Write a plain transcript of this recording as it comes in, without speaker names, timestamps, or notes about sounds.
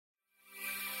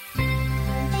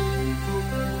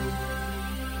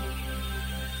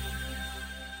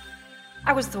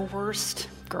I was the worst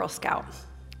Girl Scout.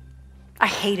 I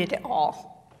hated it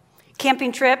all.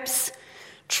 Camping trips,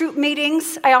 troop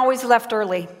meetings, I always left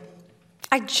early.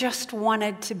 I just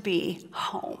wanted to be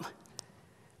home.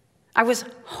 I was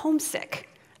homesick.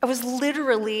 I was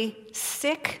literally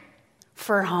sick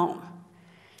for home.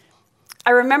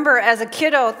 I remember as a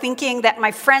kiddo thinking that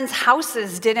my friends'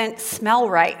 houses didn't smell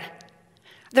right.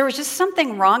 There was just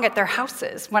something wrong at their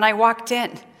houses when I walked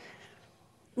in.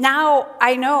 Now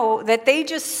I know that they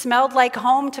just smelled like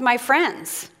home to my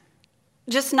friends,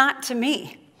 just not to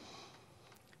me.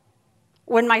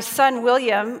 When my son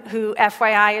William, who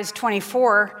FYI is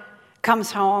 24,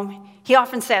 comes home, he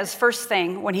often says, first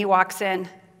thing when he walks in,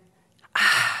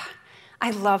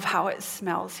 I love how it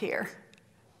smells here.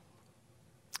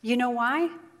 You know why?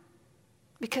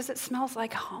 Because it smells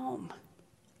like home.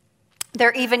 There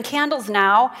are even candles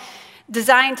now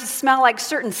designed to smell like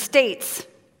certain states.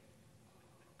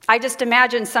 I just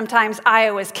imagine sometimes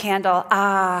Iowa's candle.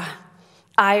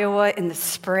 Iowa in the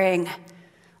spring.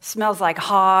 Smells like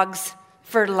hogs,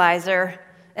 fertilizer,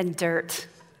 and dirt.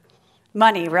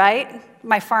 Money, right?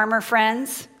 My farmer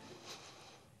friends.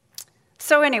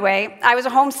 So anyway, I was a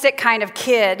homesick kind of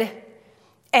kid.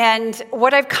 And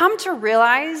what I've come to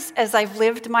realize as I've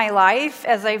lived my life,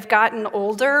 as I've gotten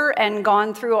older and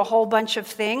gone through a whole bunch of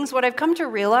things, what I've come to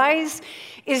realize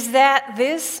is that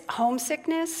this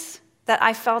homesickness that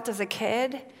I felt as a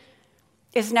kid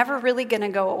is never really going to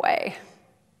go away.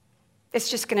 It's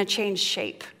just going to change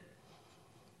shape.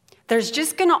 There's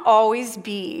just going to always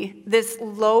be this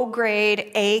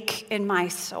low-grade ache in my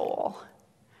soul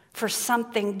for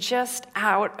something just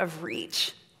out of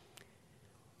reach.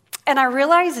 And I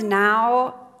realize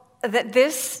now that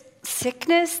this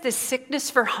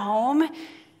sickness for home,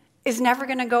 is never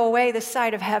going to go away this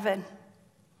side of heaven.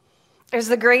 There's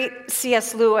the great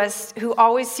C.S. Lewis, who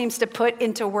always seems to put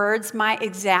into words my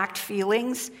exact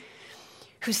feelings,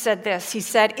 who said this. He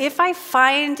said, if I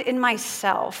find in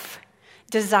myself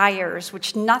desires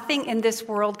which nothing in this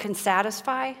world can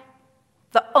satisfy,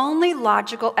 the only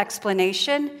logical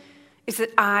explanation is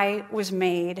that I was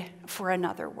made for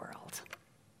another world.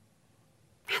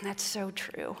 And that's so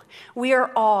true. We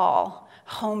are all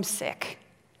homesick.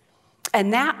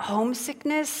 And that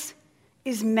homesickness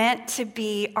is meant to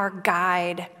be our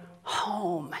guide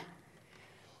home.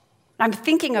 I'm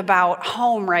thinking about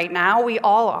home right now. We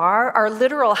all are. Our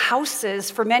literal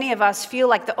houses, for many of us, feel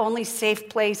like the only safe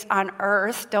place on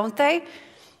earth, don't they?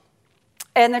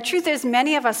 And the truth is,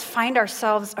 many of us find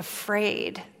ourselves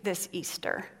afraid this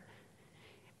Easter.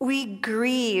 We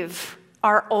grieve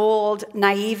our old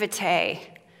naivete.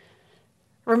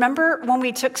 Remember when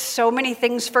we took so many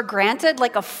things for granted,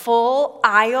 like a full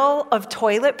aisle of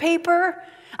toilet paper?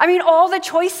 I mean, all the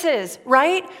choices,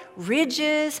 right?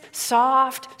 Ridges,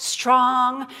 soft,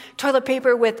 strong, toilet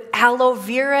paper with aloe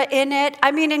vera in it.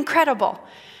 I mean, incredible.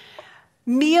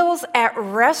 Meals at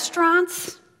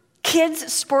restaurants,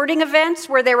 kids' sporting events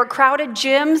where there were crowded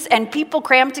gyms and people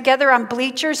crammed together on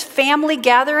bleachers, family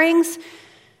gatherings.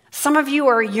 Some of you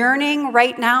are yearning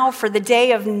right now for the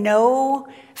day of no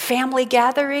family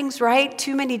gatherings, right?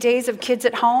 Too many days of kids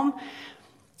at home.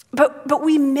 But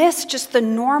we miss just the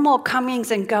normal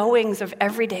comings and goings of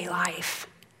everyday life.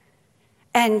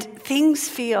 And things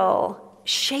feel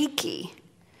shaky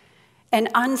and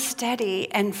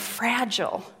unsteady and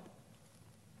fragile.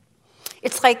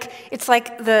 It's like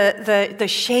the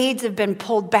shades have been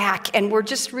pulled back, and we're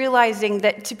just realizing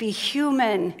that to be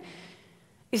human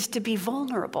is to be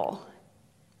vulnerable.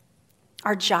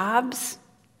 Our jobs,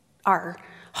 our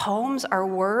homes, our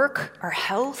work, our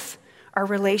health, our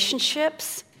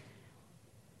relationships,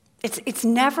 it's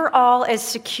never all as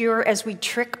secure as we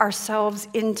trick ourselves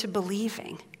into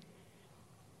believing.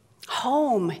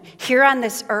 Home here on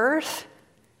this earth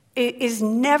is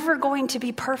never going to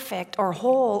be perfect or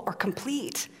whole or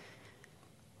complete.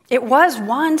 It was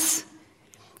once.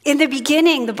 In the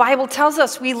beginning, the Bible tells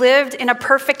us we lived in a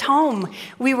perfect home.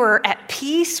 We were at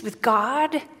peace with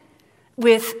God,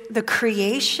 with the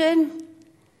creation,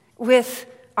 with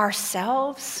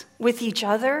ourselves, with each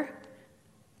other.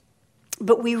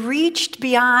 But we reached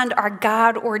beyond our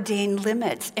God-ordained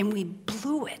limits, and we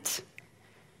blew it.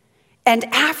 And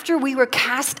after we were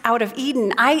cast out of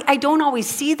Eden, I don't always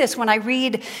see this when I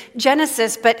read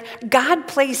Genesis, but God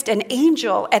placed an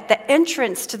angel at the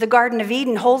entrance to the Garden of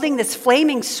Eden holding this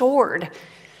flaming sword.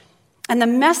 And the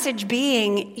message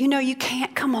being, you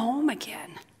can't come home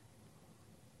again.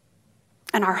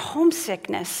 And our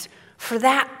homesickness for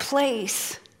that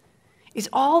place is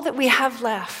all that we have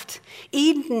left.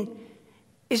 Eden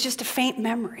is just a faint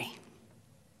memory.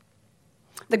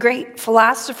 The great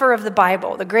philosopher of the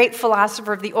Bible, the great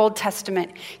philosopher of the Old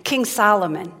Testament, King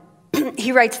Solomon,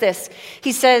 he writes this.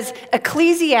 He says,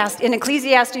 in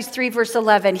Ecclesiastes 3, verse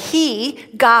 11, He,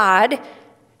 God,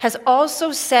 has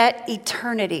also set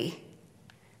eternity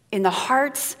in the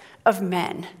hearts of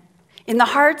men, in the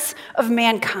hearts of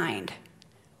mankind.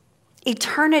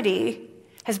 Eternity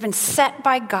has been set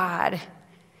by God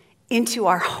into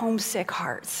our homesick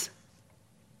hearts.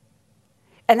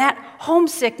 And that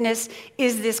homesickness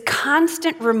is this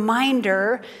constant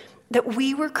reminder that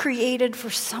we were created for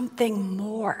something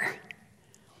more.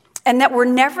 And that we're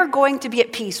never going to be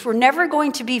at peace. We're never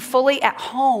going to be fully at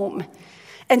home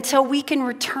until we can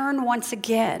return once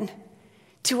again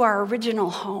to our original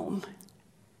home,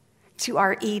 to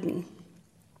our Eden.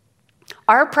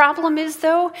 Our problem is,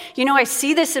 though, I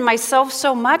see this in myself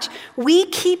so much, we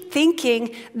keep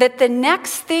thinking that the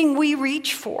next thing we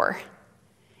reach for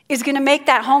is going to make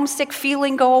that homesick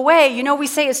feeling go away. We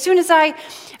say, as soon as I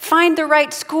find the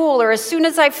right school, or as soon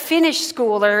as I finish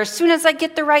school, or as soon as I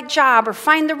get the right job, or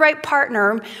find the right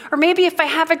partner, or maybe if I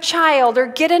have a child, or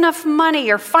get enough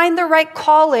money, or find the right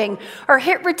calling, or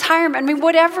hit retirement,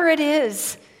 whatever it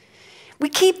is. We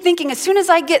keep thinking, as soon as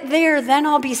I get there, then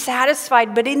I'll be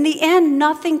satisfied. But in the end,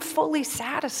 nothing fully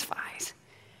satisfies.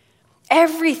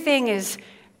 Everything is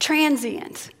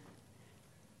transient.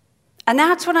 And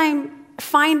that's what I'm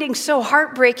finding so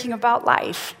heartbreaking about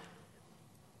life.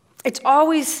 It's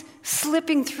always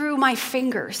slipping through my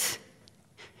fingers.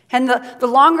 And the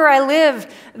longer I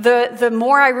live, the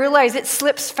more I realize it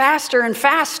slips faster and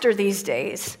faster these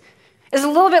days. It's a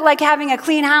little bit like having a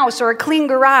clean house or a clean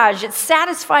garage. It's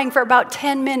satisfying for about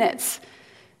 10 minutes,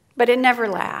 but it never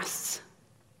lasts.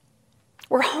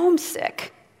 We're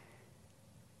homesick.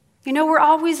 We're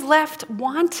always left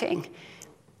wanting.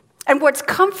 And what's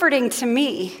comforting to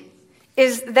me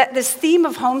is that this theme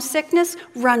of homesickness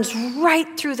runs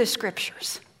right through the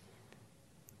scriptures.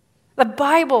 The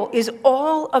Bible is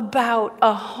all about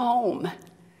a home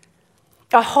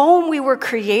we were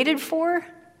created for,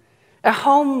 a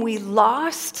home we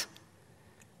lost,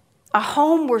 a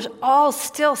home we're all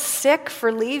still sick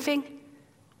for leaving,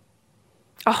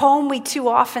 a home we too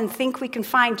often think we can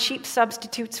find cheap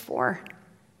substitutes for,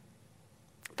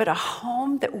 but a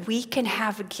home that we can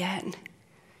have again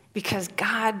because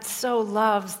God so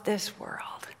loves this world.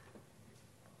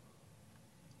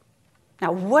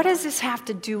 Now, what does this have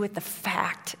to do with the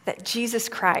fact that Jesus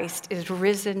Christ is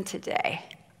risen today?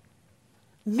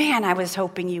 Man, I was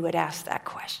hoping you would ask that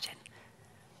question.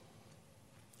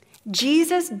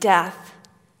 Jesus' death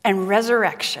and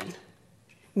resurrection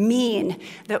mean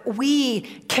that we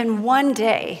can one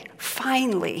day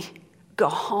finally go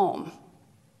home.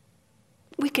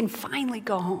 We can finally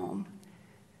go home.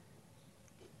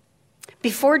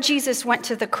 Before Jesus went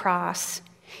to the cross,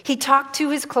 he talked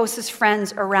to his closest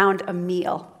friends around a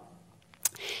meal.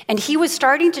 And he was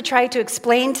starting to try to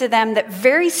explain to them that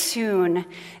very soon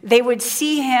they would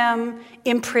see him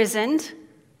imprisoned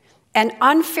and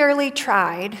unfairly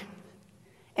tried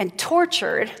and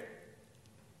tortured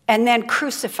and then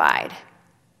crucified.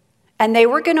 And they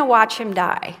were going to watch him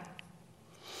die.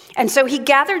 And so he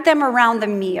gathered them around the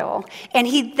meal, and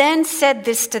he then said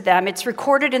this to them. It's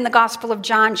recorded in the Gospel of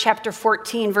John, chapter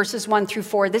 14, verses 1 through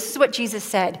 4. This is what Jesus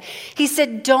said. He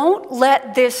said, "Don't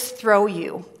let this throw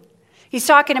you." He's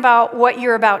talking about what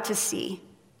you're about to see.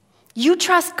 You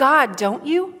trust God, don't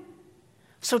you?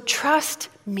 So trust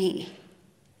me.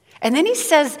 And then he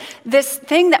says this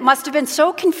thing that must have been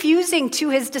so confusing to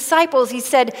his disciples. He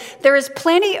said, "There is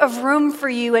plenty of room for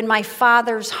you in my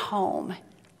Father's home."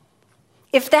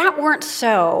 If that weren't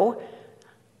so,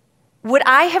 would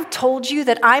I have told you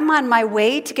that I'm on my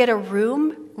way to get a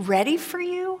room ready for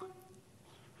you?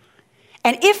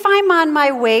 And if I'm on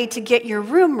my way to get your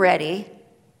room ready,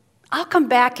 I'll come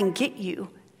back and get you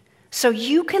so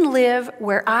you can live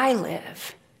where I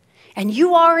live. And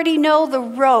you already know the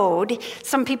road,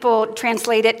 some people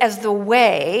translate it as the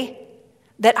way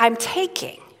that I'm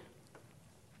taking.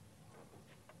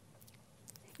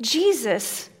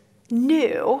 Jesus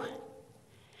knew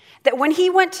that when he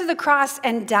went to the cross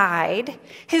and died,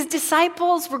 his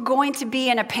disciples were going to be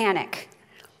in a panic,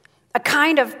 a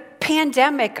kind of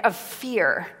pandemic of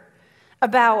fear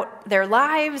about their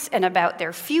lives and about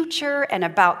their future and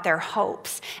about their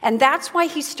hopes. And that's why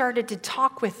he started to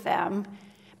talk with them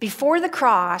before the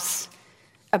cross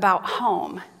about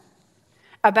home,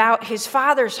 about his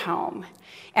Father's home,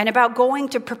 and about going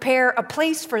to prepare a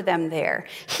place for them there.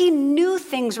 He knew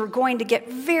things were going to get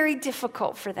very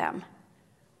difficult for them.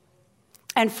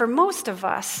 And for most of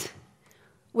us,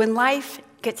 when life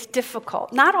gets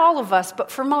difficult, not all of us, but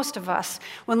for most of us,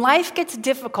 when life gets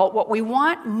difficult, what we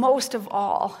want most of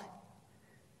all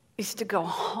is to go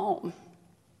home.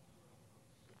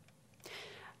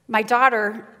 My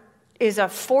daughter is a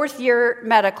fourth-year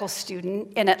medical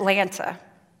student in Atlanta.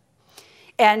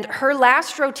 And her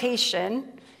last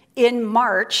rotation in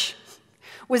March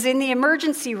was in the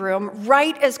emergency room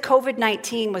right as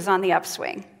COVID-19 was on the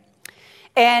upswing.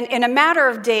 And in a matter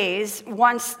of days,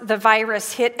 once the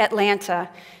virus hit Atlanta,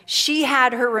 she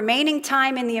had her remaining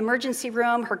time in the emergency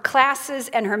room, her classes,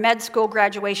 and her med school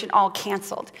graduation all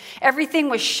canceled. Everything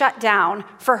was shut down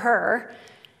for her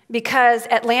because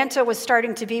Atlanta was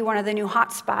starting to be one of the new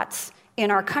hotspots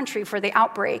in our country for the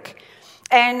outbreak.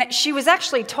 And she was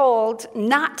actually told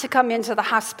not to come into the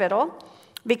hospital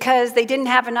because they didn't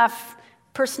have enough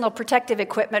personal protective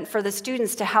equipment for the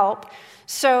students to help.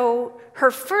 So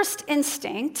her first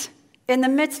instinct, in the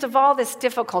midst of all this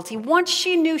difficulty, once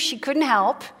she knew she couldn't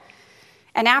help,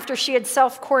 and after she had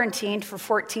self-quarantined for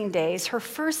 14 days, her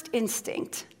first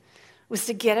instinct was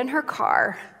to get in her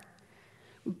car,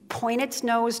 point its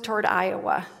nose toward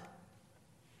Iowa,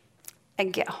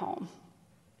 and get home.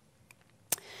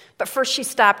 But first she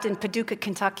stopped in Paducah,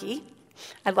 Kentucky.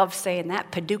 I love saying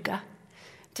that, Paducah.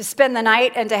 To spend the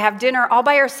night and to have dinner all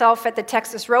by herself at the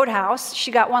Texas Roadhouse.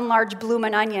 She got one large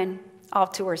bloomin' onion all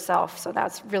to herself, so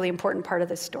that's a really important part of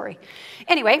this story.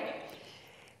 Anyway,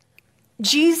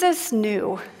 Jesus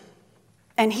knew,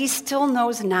 and he still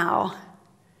knows now,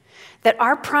 that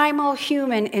our primal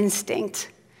human instinct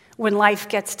when life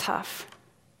gets tough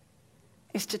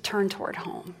is to turn toward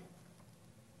home.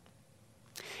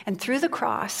 And through the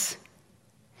cross,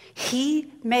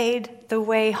 he made the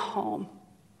way home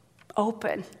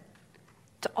open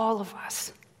to all of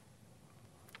us.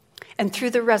 And through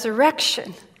the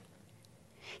resurrection,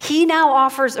 he now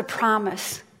offers a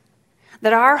promise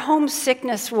that our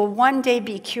homesickness will one day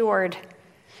be cured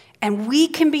and we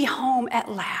can be home at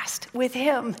last with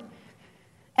him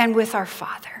and with our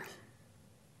Father.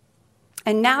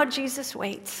 And now Jesus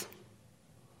waits.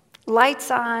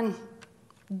 Lights on,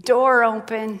 door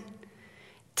open,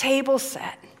 table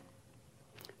set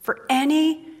for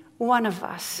any one of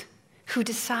us who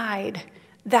decide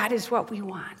that is what we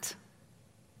want.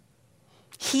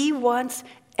 He wants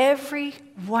every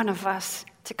one of us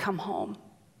to come home.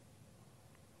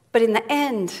 But in the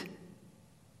end,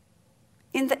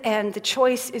 the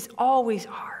choice is always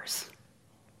ours.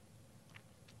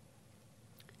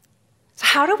 So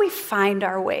how do we find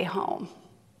our way home?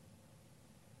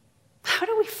 How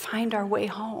do we find our way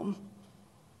home?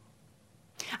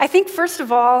 I think, first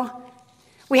of all,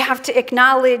 we have to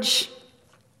acknowledge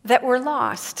that we're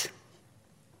lost.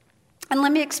 And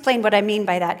let me explain what I mean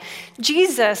by that.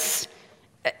 Jesus,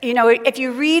 if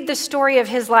you read the story of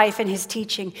his life and his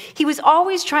teaching, he was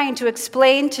always trying to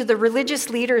explain to the religious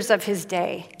leaders of his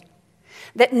day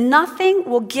that nothing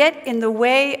will get in the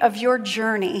way of your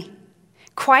journey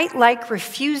quite like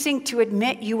refusing to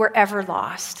admit you were ever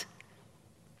lost.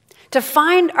 To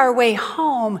find our way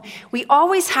home, we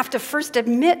always have to first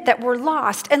admit that we're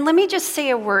lost. And let me just say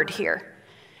a word here,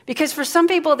 because for some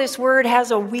people this word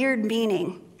has a weird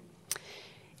meaning.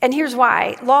 And here's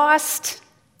why. Lost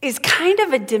is kind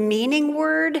of a demeaning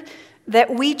word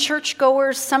that we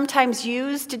churchgoers sometimes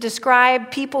use to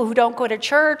describe people who don't go to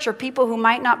church or people who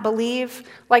might not believe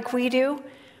like we do.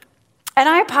 And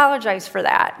I apologize for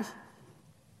that,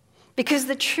 because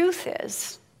the truth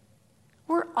is,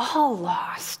 we're all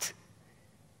lost.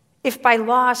 If by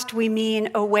lost we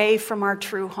mean away from our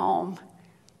true home.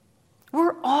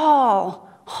 We're all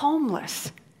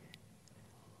homeless.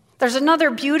 There's another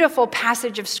beautiful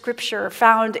passage of scripture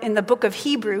found in the book of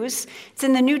Hebrews. It's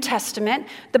in the New Testament,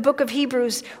 the book of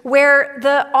Hebrews, where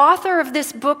the author of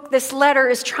this book, this letter,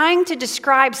 is trying to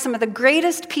describe some of the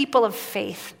greatest people of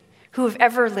faith who have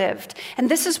ever lived. And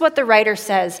this is what the writer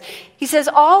says. He says,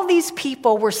 all these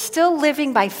people were still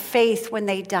living by faith when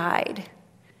they died.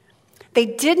 They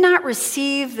did not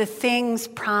receive the things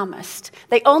promised.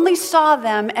 They only saw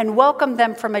them and welcomed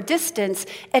them from a distance,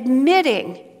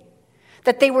 admitting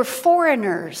that they were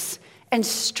foreigners and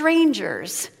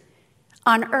strangers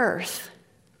on earth.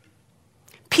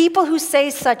 People who say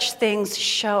such things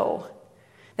show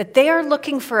that they are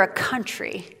looking for a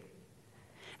country.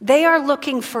 They are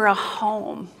looking for a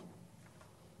home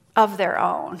of their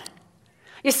own.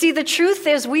 You see, the truth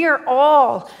is we are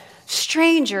all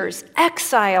strangers,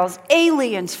 exiles,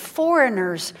 aliens,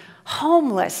 foreigners,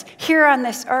 homeless here on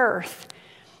this earth.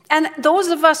 And those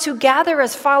of us who gather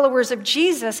as followers of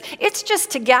Jesus, it's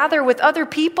just to gather with other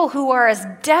people who are as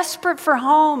desperate for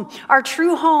home, our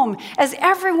true home, as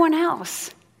everyone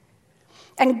else.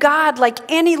 And God, like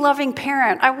any loving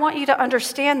parent, I want you to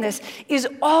understand this, is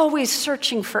always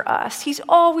searching for us. He's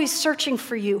always searching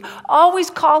for you, always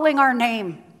calling our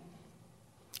name.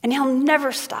 And he'll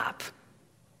never stop.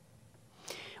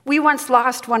 We once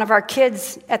lost one of our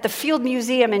kids at the Field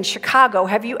Museum in Chicago.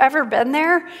 Have you ever been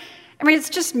there? I mean, it's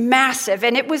just massive.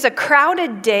 And it was a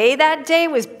crowded day. That day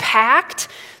was packed.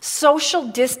 Social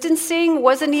distancing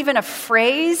wasn't even a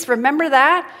phrase. Remember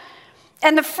that?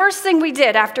 And the first thing we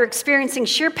did after experiencing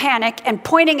sheer panic and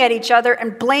pointing at each other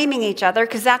and blaming each other,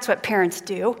 because that's what parents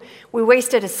do, we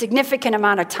wasted a significant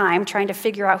amount of time trying to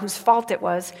figure out whose fault it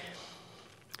was.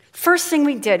 First thing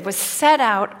we did was set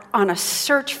out on a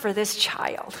search for this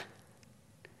child,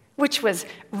 which was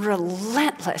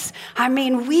relentless. I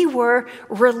mean, we were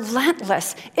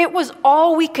relentless. It was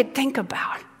all we could think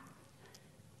about.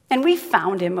 And we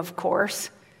found him, of course.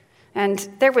 And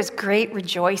there was great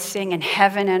rejoicing in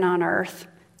heaven and on earth.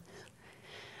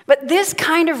 But this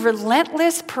kind of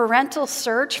relentless parental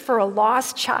search for a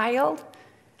lost child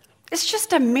is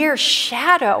just a mere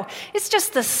shadow. It's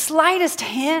just the slightest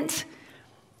hint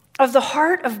of the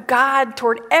heart of God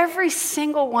toward every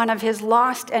single one of his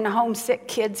lost and homesick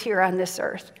kids here on this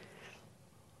earth.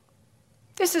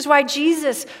 This is why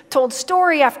Jesus told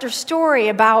story after story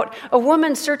about a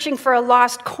woman searching for a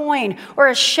lost coin, or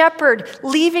a shepherd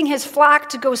leaving his flock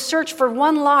to go search for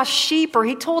one lost sheep, or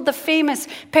he told the famous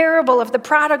parable of the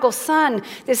prodigal son,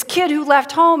 this kid who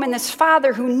left home and this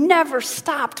father who never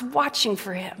stopped watching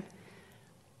for him.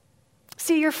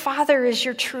 See, your Father is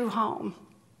your true home,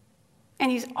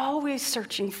 and he's always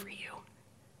searching for you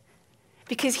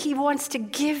because he wants to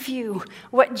give you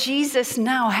what Jesus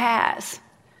now has,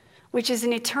 which is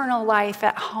an eternal life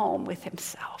at home with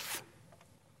himself.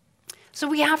 So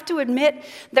we have to admit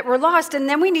that we're lost, and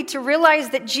then we need to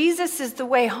realize that Jesus is the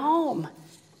way home.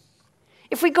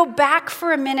 If we go back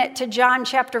for a minute to John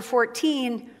chapter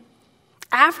 14,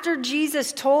 after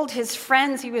Jesus told his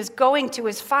friends he was going to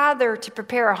his Father to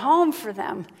prepare a home for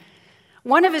them,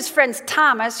 one of his friends,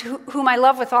 Thomas, whom I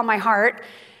love with all my heart,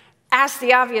 asked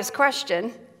the obvious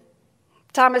question.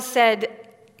 Thomas said,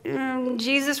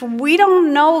 Jesus, we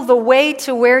don't know the way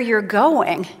to where you're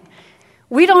going.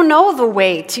 We don't know the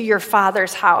way to your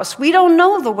Father's house. We don't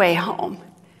know the way home.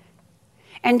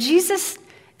 And Jesus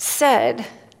said,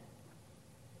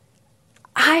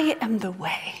 I am the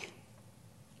way.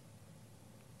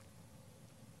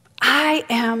 I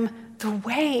am the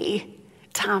way,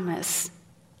 Thomas.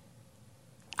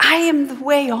 I am the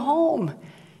way home,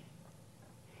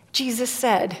 Jesus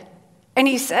said. And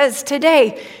he says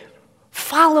today,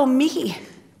 follow me.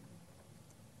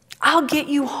 I'll get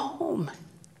you home.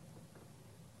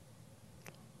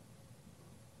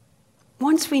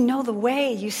 Once we know the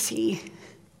way, you see,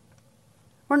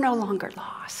 we're no longer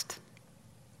lost.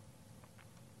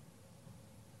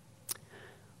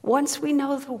 Once we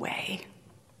know the way,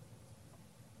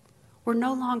 we're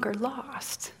no longer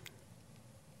lost.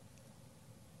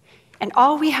 And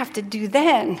all we have to do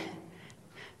then,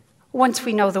 once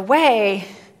we know the way,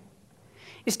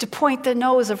 is to point the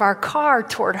nose of our car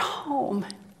toward home.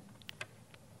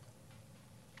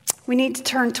 We need to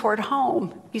turn toward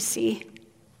home, you see.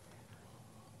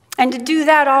 And to do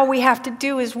that, all we have to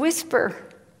do is whisper,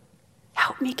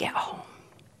 help me get home.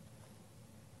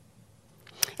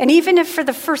 And even if for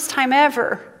the first time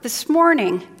ever, this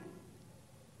morning,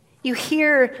 you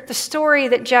hear the story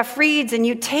that Jeff reads and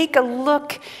you take a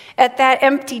look at that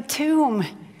empty tomb,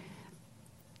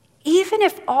 even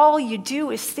if all you do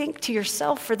is think to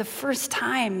yourself for the first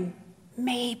time,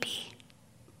 maybe,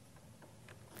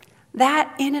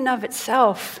 that in and of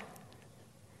itself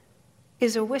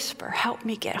is a whisper, help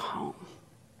me get home.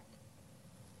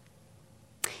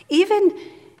 Even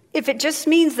if it just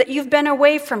means that you've been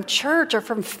away from church or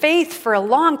from faith for a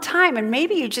long time, and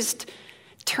maybe you just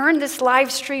turned this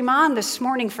live stream on this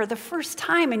morning for the first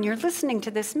time and you're listening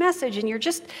to this message and you're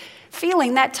just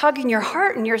feeling that tug in your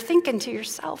heart and you're thinking to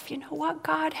yourself, you know what,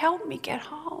 God, help me get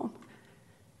home.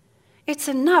 It's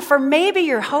enough. Or maybe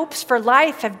your hopes for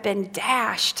life have been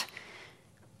dashed.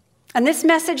 And this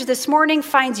message this morning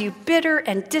finds you bitter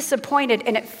and disappointed,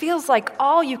 and it feels like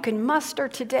all you can muster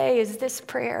today is this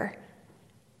prayer.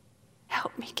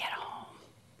 Help me get home.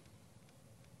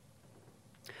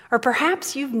 Or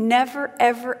perhaps you've never,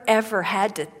 ever, ever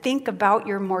had to think about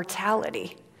your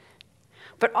mortality.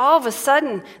 But all of a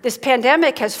sudden, this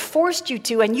pandemic has forced you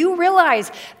to, and you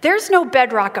realize there's no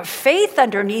bedrock of faith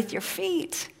underneath your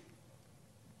feet.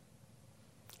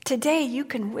 Today, you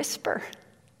can whisper,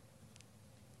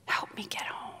 help me get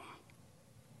home.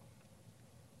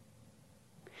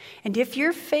 And if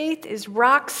your faith is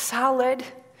rock solid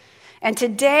And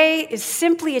today is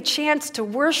simply a chance to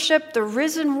worship the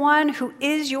risen one who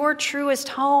is your truest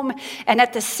home. And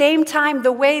at the same time,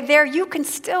 the way there, you can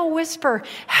still whisper,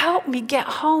 "Help me get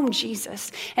home,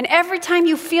 Jesus." And every time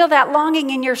you feel that longing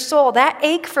in your soul, that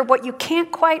ache for what you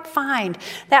can't quite find,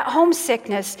 that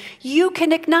homesickness, you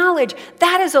can acknowledge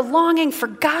that is a longing for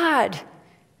God.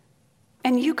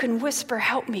 And you can whisper,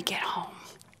 "Help me get home."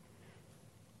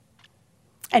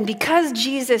 And because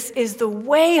Jesus is the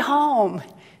way home,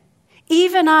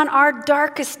 even on our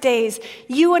darkest days,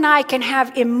 you and I can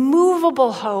have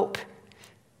immovable hope.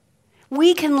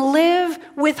 We can live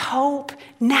with hope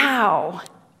now.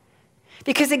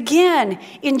 Because again,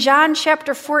 in John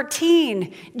chapter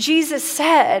 14, Jesus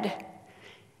said,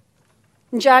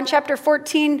 in John chapter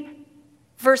 14,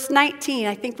 verse 19,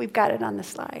 I think we've got it on the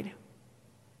slide.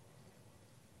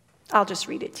 I'll just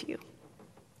read it to you.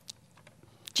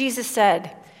 Jesus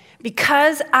said,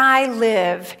 "Because I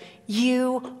live,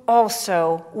 you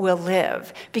also will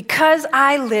live. Because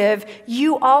I live,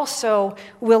 you also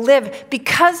will live."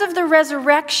 Because of the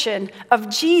resurrection of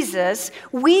Jesus,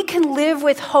 we can live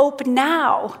with hope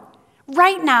now,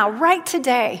 right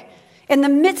today, in the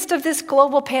midst of this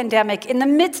global pandemic, in the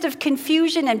midst of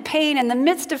confusion and pain, in the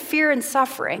midst of fear and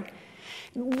suffering.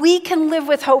 We can live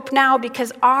with hope now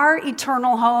because our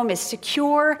eternal home is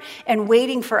secure and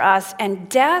waiting for us, and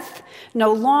death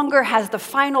no longer has the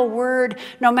final word,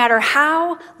 no matter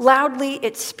how loudly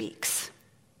it speaks.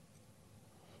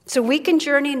 So we can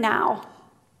journey now,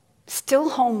 still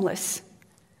homeless,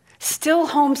 still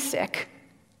homesick,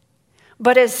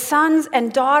 but as sons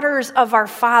and daughters of our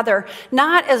Father,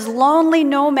 not as lonely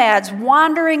nomads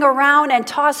wandering around and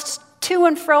tossed to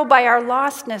and fro by our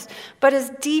lostness, but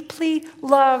as deeply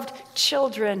loved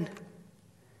children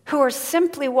who are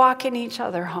simply walking each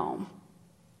other home.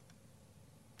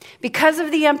 Because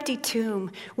of the empty tomb,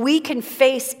 we can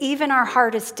face even our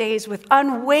hardest days with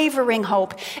unwavering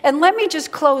hope. And let me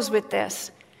just close with this.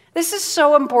 This is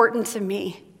so important to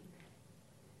me.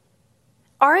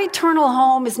 Our eternal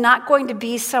home is not going to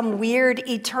be some weird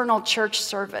eternal church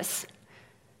service.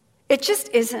 It just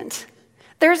isn't.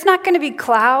 There's not going to be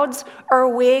clouds or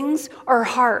wings or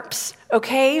harps,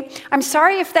 okay? I'm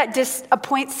sorry if that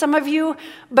disappoints some of you,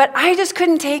 but I just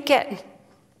couldn't take it.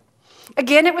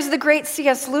 Again, it was the great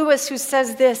C.S. Lewis who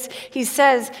says this. He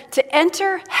says, "To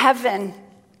enter heaven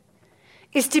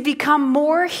is to become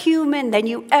more human than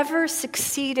you ever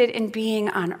succeeded in being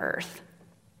on earth."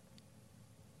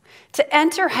 To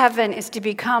enter heaven is to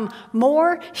become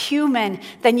more human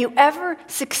than you ever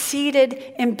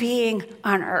succeeded in being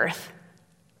on earth.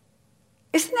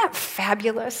 Isn't that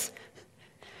fabulous?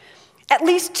 At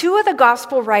least two of the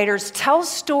gospel writers tell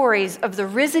stories of the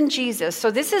risen Jesus.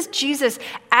 So this is Jesus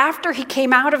after he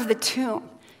came out of the tomb.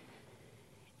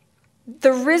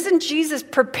 The risen Jesus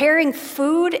preparing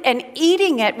food and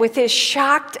eating it with his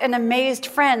shocked and amazed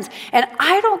friends. And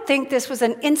I don't think this was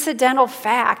an incidental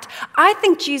fact. I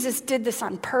think Jesus did this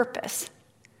on purpose.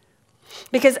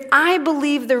 Because I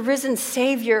believe the risen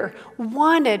Savior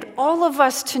wanted all of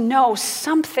us to know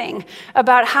something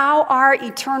about how our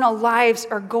eternal lives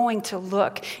are going to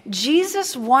look.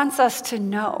 Jesus wants us to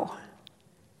know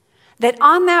that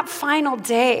on that final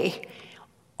day,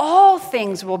 all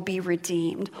things will be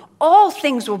redeemed. All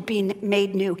things will be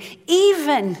made new.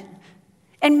 Even,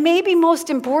 and maybe most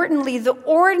importantly, the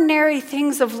ordinary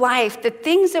things of life, the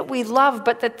things that we love,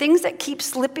 but the things that keep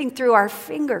slipping through our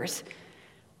fingers.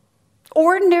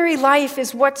 Ordinary life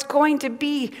is what's going to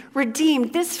be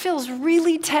redeemed. This feels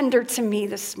really tender to me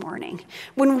this morning.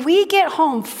 When we get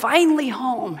home, finally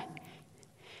home,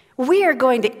 we are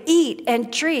going to eat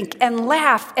and drink and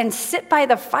laugh and sit by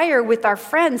the fire with our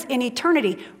friends in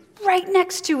eternity, right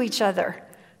next to each other.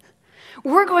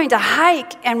 We're going to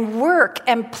hike and work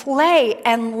and play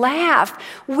and laugh.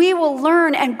 We will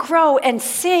learn and grow and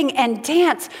sing and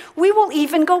dance. We will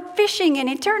even go fishing in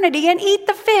eternity and eat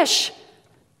the fish.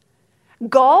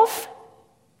 Golf?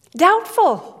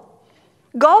 Doubtful.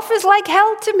 Golf is like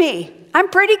hell to me. I'm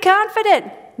pretty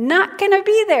confident. Not going to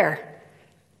be there.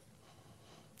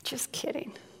 Just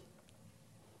kidding.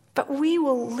 But we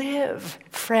will live,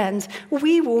 friends.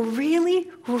 We will really,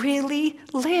 really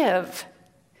live.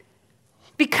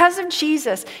 Because of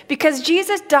Jesus, because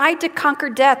Jesus died to conquer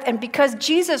death, and because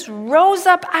Jesus rose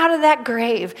up out of that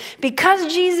grave,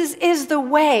 because Jesus is the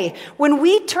way, when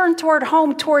we turn toward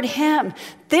home, toward him,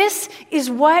 this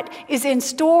is what is in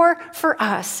store for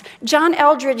us. John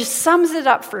Eldredge sums it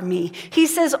up for me. He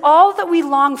says, all that we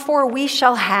long for, we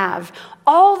shall have.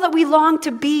 All that we long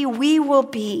to be, we will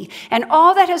be. And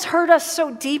all that has hurt us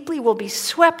so deeply will be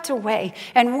swept away,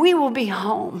 and we will be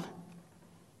home.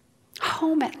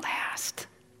 Home at last.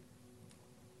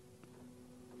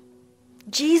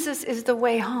 Jesus is the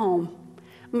way home,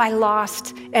 my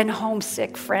lost and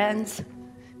homesick friends.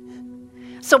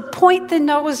 So point the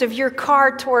nose of your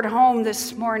car toward home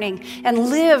this morning and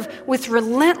live with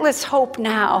relentless hope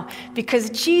now, because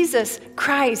Jesus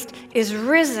Christ is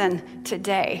risen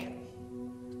today.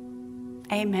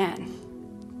 Amen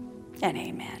and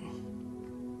amen.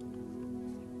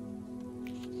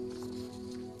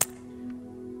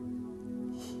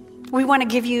 We want to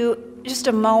give you just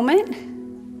a moment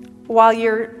while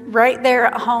you're right there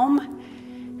at home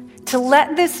to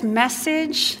let this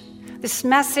message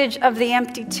of the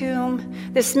empty tomb,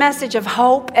 this message of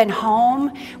hope and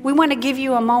home, we want to give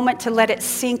you a moment to let it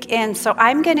sink in. So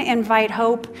I'm going to invite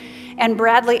Hope and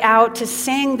Bradley out to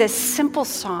sing this simple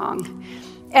song.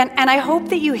 And I hope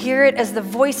that you hear it as the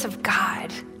voice of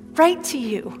God right to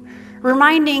you,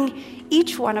 reminding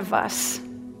each one of us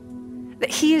that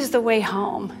He is the way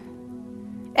home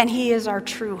and He is our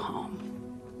true home.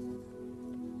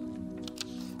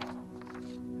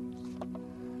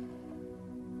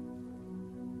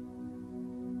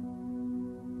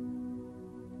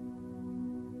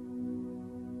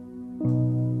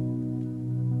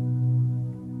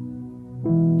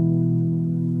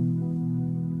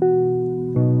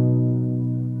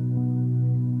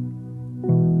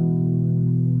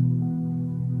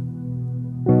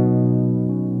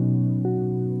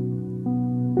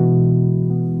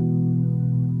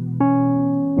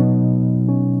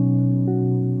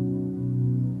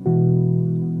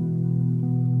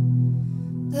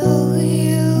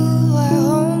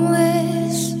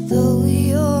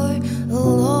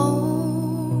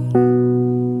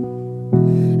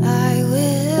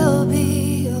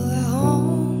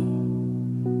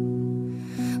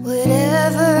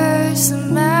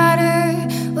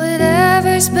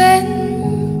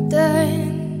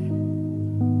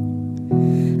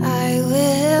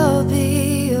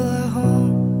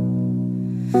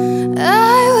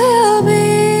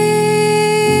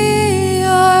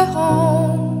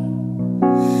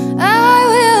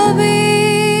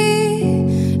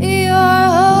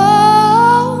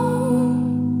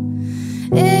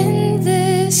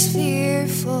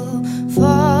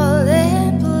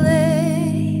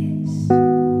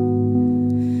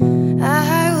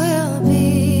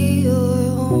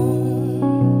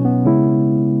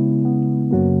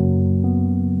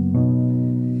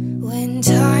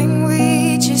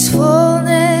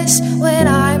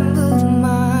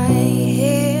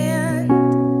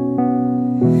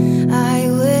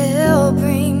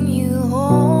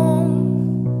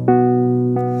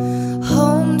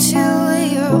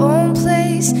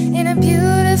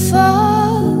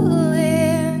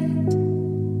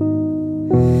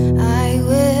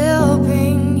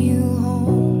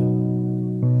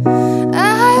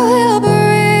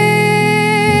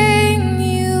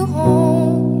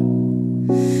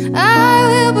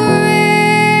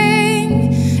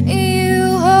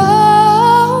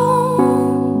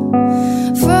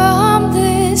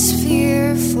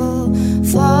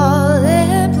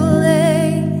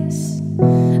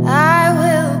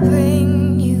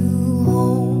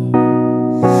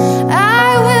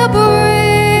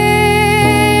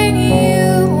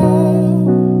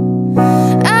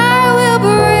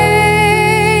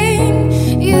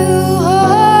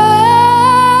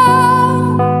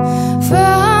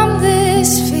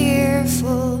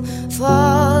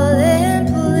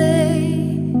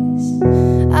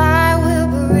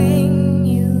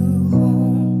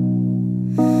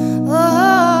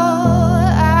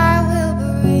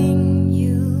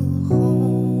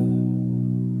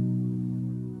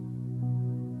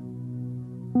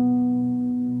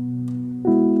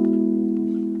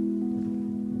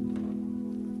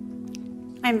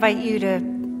 I invite you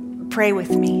to pray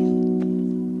with me.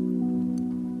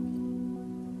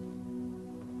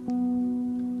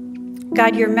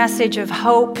 God, your message of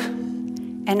hope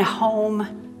and home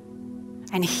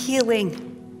and healing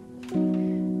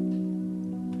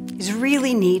is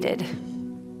really needed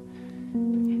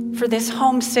for this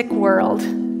homesick world.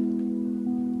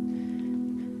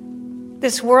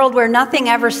 This world where nothing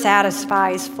ever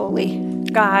satisfies fully,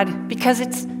 God, because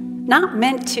it's not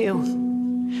meant to.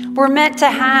 We're meant to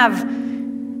have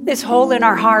this hole in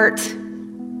our heart.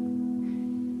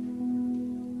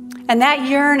 And that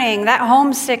yearning, that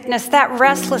homesickness, that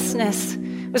restlessness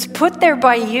was put there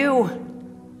by you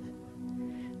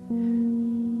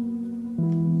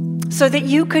so that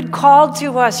you could call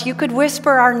to us, you could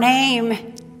whisper our name.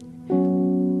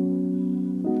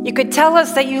 You could tell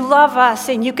us that you love us,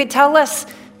 and you could tell us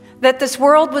that this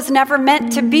world was never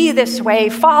meant to be this way,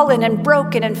 fallen and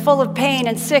broken and full of pain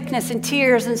and sickness and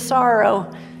tears and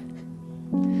sorrow.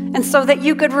 And so that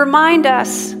you could remind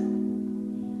us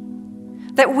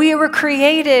that we were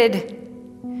created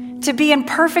to be in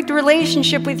perfect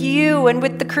relationship with you and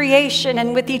with the creation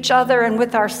and with each other and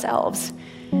with ourselves.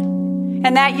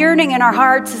 And that yearning in our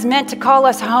hearts is meant to call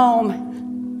us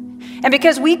home. And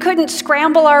because we couldn't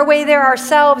scramble our way there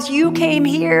ourselves, you came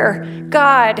here,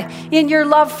 God, in your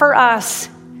love for us.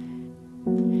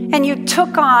 And you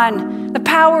took on the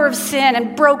power of sin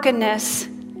and brokenness,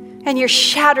 and you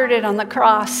shattered it on the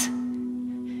cross.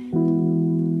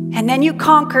 And then you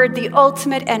conquered the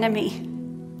ultimate enemy,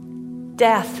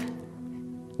 death.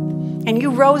 And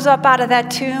you rose up out of that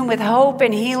tomb with hope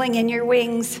and healing in your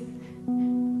wings.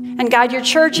 And God, your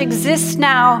church exists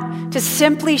now to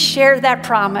simply share that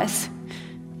promise.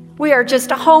 We are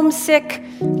just homesick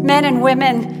men and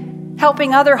women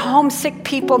helping other homesick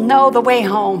people know the way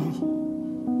home.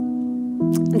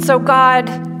 And so, God,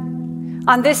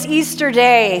 on this Easter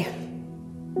day,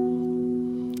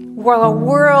 while a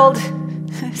world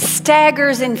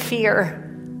staggers in fear,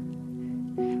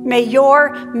 may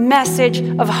your message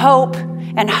of hope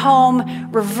and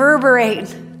home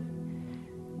reverberate.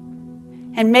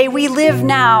 And may we live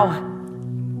now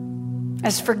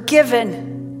as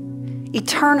forgiven,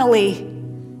 eternally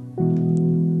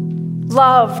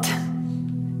loved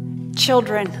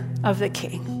children of the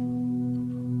King.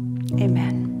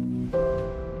 Amen.